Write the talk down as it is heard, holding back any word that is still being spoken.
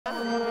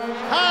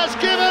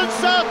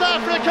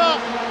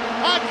America,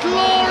 a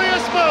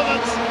glorious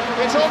moment.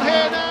 It's on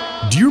here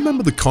now. Do you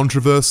remember the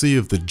controversy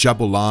of the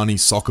Jabulani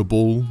soccer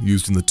ball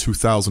used in the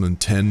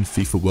 2010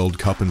 FIFA World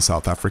Cup in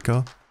South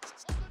Africa?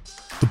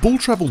 The ball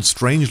travelled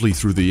strangely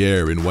through the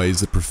air in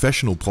ways that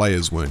professional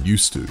players weren't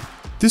used to.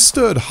 This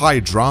stirred high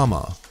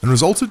drama and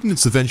resulted in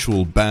its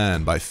eventual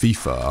ban by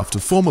FIFA after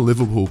former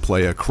Liverpool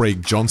player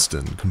Craig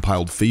Johnston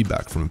compiled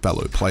feedback from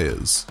fellow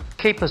players.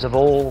 Keepers have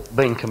all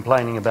been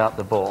complaining about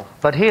the ball,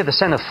 but here the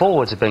centre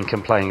forwards have been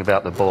complaining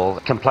about the ball,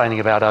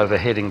 complaining about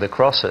overhitting the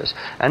crosses,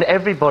 and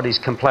everybody's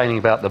complaining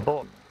about the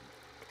ball.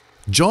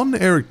 John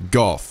Eric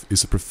Goff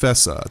is a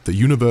professor at the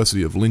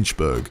University of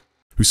Lynchburg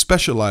who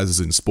specialises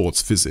in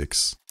sports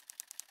physics.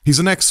 He's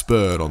an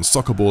expert on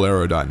soccer ball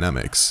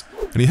aerodynamics,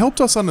 and he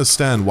helped us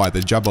understand why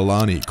the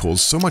Jabulani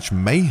caused so much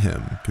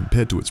mayhem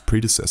compared to its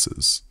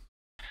predecessors.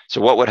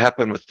 So what would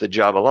happen with the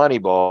Jabulani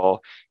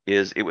ball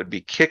is it would be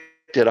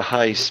kicked at a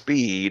high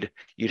speed.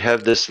 You'd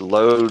have this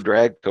low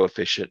drag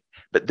coefficient,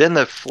 but then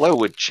the flow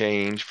would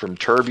change from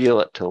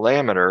turbulent to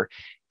laminar,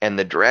 and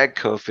the drag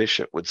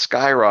coefficient would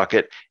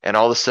skyrocket, and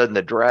all of a sudden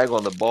the drag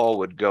on the ball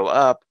would go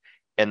up,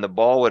 and the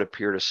ball would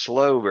appear to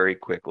slow very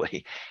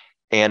quickly.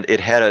 And it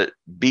had a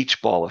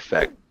beach ball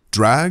effect.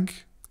 Drag?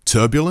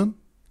 Turbulent?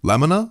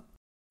 Laminar?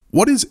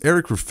 What is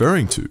Eric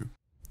referring to?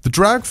 The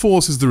drag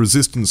force is the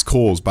resistance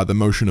caused by the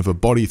motion of a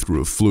body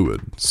through a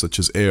fluid, such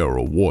as air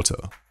or water.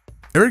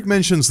 Eric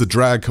mentions the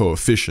drag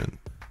coefficient.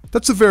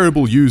 That's a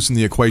variable used in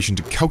the equation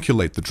to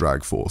calculate the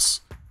drag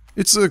force.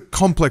 It's a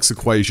complex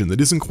equation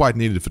that isn't quite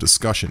needed for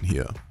discussion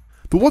here.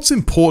 But what's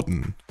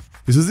important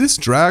is that this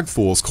drag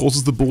force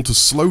causes the ball to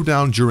slow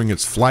down during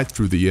its flight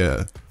through the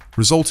air,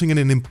 resulting in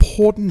an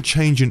important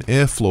change in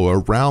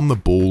airflow around the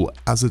ball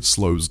as it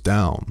slows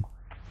down.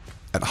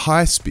 At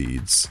high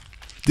speeds,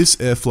 this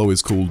airflow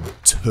is called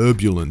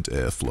turbulent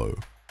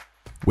airflow,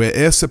 where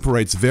air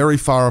separates very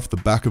far off the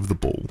back of the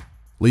ball,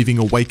 leaving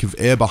a wake of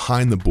air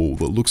behind the ball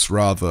that looks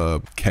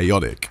rather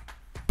chaotic.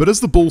 But as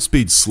the ball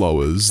speed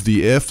slows,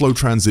 the airflow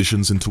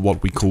transitions into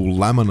what we call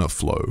laminar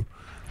flow,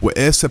 where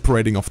air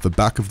separating off the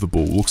back of the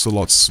ball looks a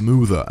lot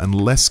smoother and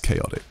less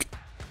chaotic.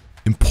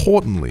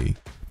 Importantly,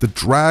 the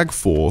drag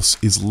force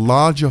is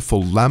larger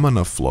for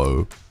laminar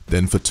flow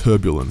than for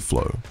turbulent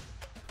flow.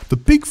 The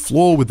big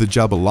flaw with the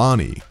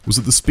Jabulani was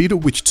that the speed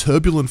at which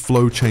turbulent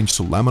flow changed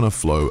to laminar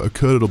flow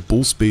occurred at a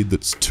ball speed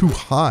that's too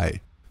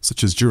high,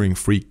 such as during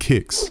free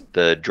kicks.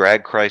 The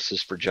drag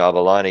crisis for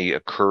Jabulani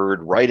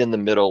occurred right in the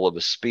middle of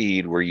a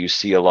speed where you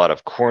see a lot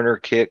of corner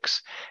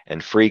kicks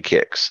and free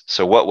kicks.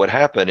 So what would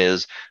happen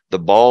is the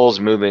ball's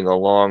moving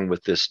along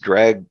with this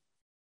drag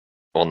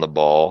on the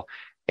ball,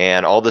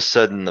 and all of a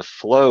sudden the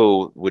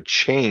flow would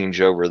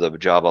change over the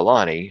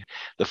Jabulani.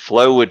 The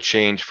flow would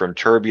change from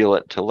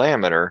turbulent to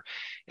laminar,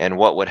 and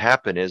what would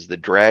happen is the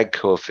drag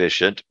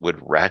coefficient would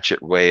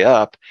ratchet way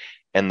up,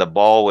 and the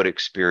ball would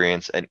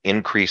experience an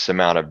increased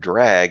amount of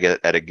drag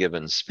at a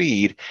given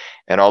speed,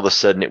 and all of a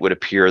sudden it would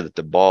appear that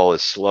the ball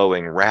is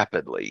slowing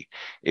rapidly.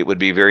 It would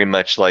be very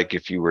much like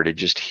if you were to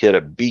just hit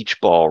a beach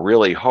ball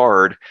really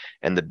hard,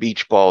 and the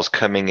beach ball's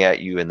coming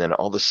at you, and then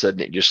all of a sudden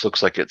it just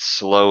looks like it's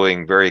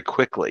slowing very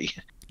quickly.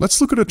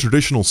 Let's look at a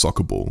traditional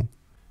soccer ball.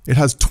 It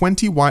has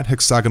 20 white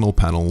hexagonal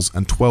panels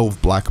and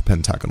 12 black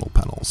pentagonal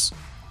panels.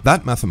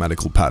 That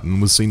mathematical pattern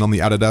was seen on the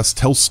Adidas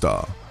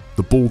Telstar,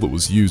 the ball that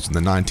was used in the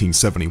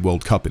 1970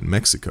 World Cup in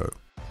Mexico.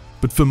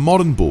 But for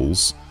modern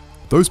balls,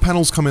 those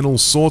panels come in all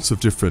sorts of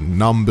different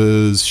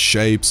numbers,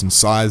 shapes, and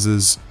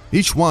sizes,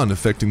 each one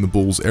affecting the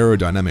ball's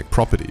aerodynamic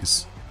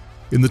properties.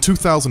 In the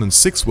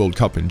 2006 World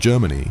Cup in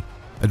Germany,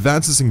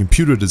 advances in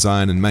computer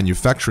design and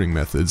manufacturing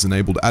methods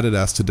enabled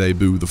Adidas to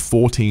debut the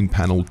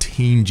 14-panel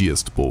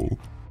Teengiest ball.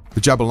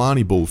 The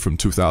Jabulani ball from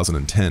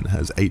 2010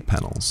 has 8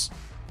 panels.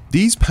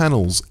 These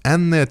panels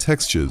and their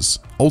textures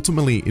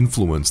ultimately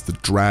influence the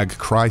drag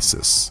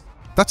crisis.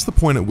 That's the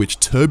point at which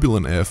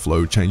turbulent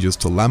airflow changes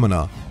to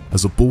laminar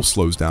as a ball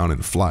slows down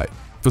in flight.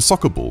 For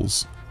soccer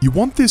balls, you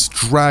want this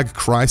drag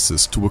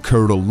crisis to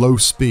occur at a low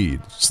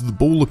speed so the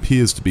ball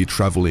appears to be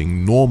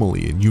traveling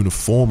normally and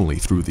uniformly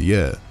through the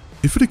air.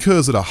 If it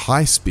occurs at a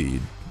high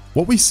speed,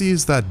 what we see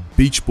is that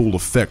beach ball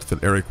effect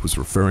that Eric was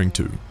referring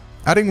to.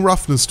 Adding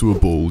roughness to a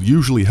ball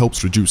usually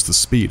helps reduce the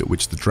speed at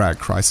which the drag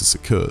crisis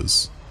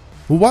occurs.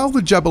 While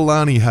the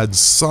Jabulani had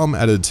some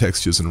added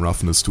textures and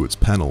roughness to its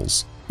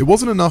panels, it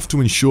wasn't enough to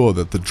ensure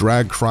that the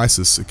drag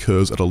crisis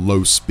occurs at a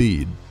low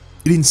speed.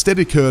 It instead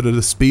occurred at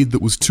a speed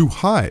that was too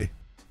high.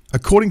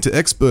 According to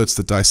experts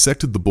that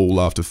dissected the ball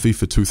after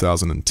FIFA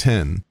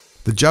 2010,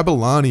 the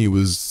Jabulani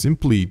was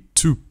simply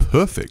too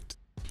perfect.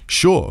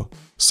 Sure,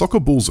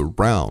 soccer balls are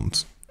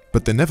round,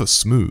 but they're never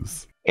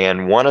smooth.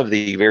 And one of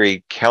the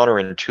very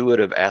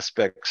counterintuitive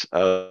aspects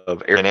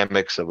of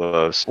aerodynamics of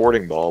a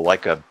sporting ball,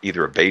 like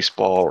either a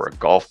baseball or a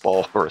golf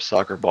ball or a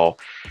soccer ball,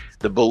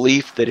 the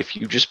belief that if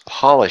you just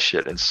polish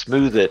it and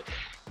smooth it,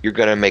 you're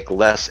going to make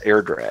less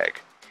air drag.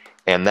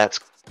 And that's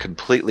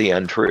completely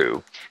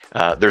untrue.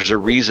 There's a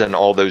reason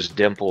all those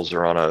dimples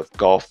are on a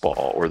golf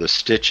ball, or the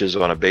stitches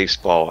on a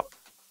baseball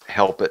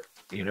help it,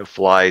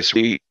 fly.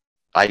 So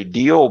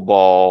ideal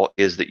ball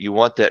is that you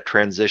want that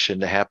transition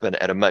to happen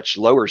at a much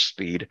lower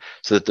speed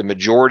so that the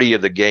majority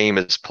of the game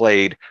is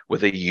played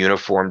with a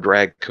uniform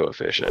drag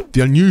coefficient.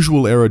 The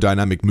unusual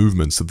aerodynamic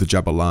movements of the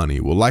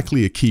Jabulani were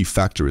likely a key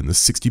factor in the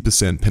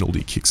 60%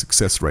 penalty kick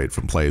success rate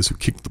from players who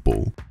kicked the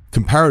ball.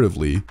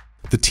 Comparatively,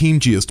 the Team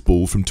GS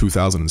ball from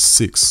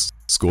 2006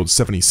 scored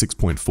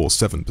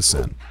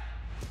 76.47%.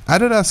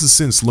 Adidas has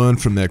since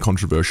learned from their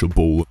controversial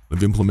ball and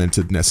have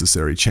implemented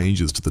necessary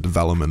changes to the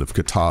development of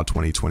Qatar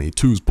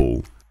 2022's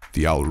ball,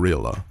 the Al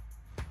Rihla.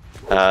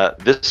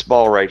 This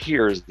ball right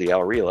here is the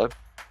Al Rihla,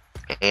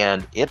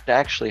 and it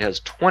actually has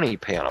 20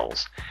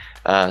 panels.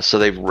 So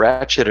they've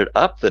ratcheted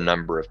up the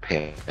number of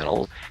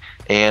panels,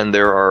 and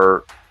there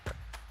are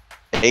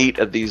 8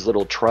 of these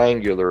little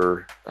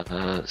triangular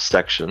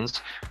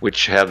sections,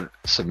 which have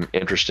some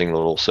interesting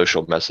little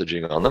social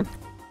messaging on them.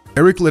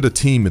 Eric led a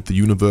team at the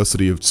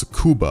University of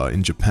Tsukuba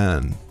in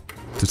Japan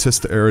to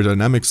test the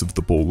aerodynamics of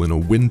the ball in a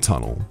wind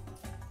tunnel,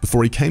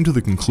 before he came to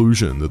the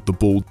conclusion that the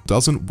ball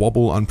doesn't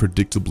wobble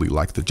unpredictably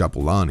like the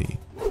Jabulani.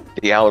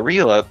 The Al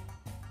Rihla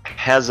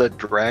has a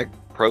drag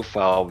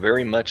profile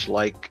very much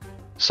like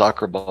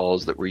soccer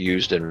balls that were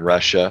used in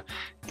Russia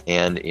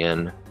and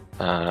in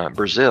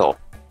Brazil.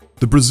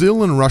 The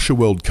Brazil and Russia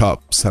World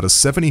Cups had a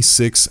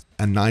 76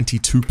 and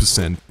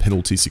 92%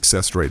 penalty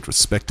success rate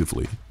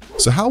respectively.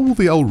 So how will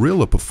the Al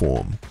Rihla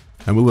perform?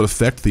 And will it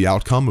affect the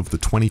outcome of the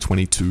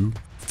 2022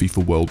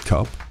 FIFA World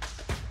Cup?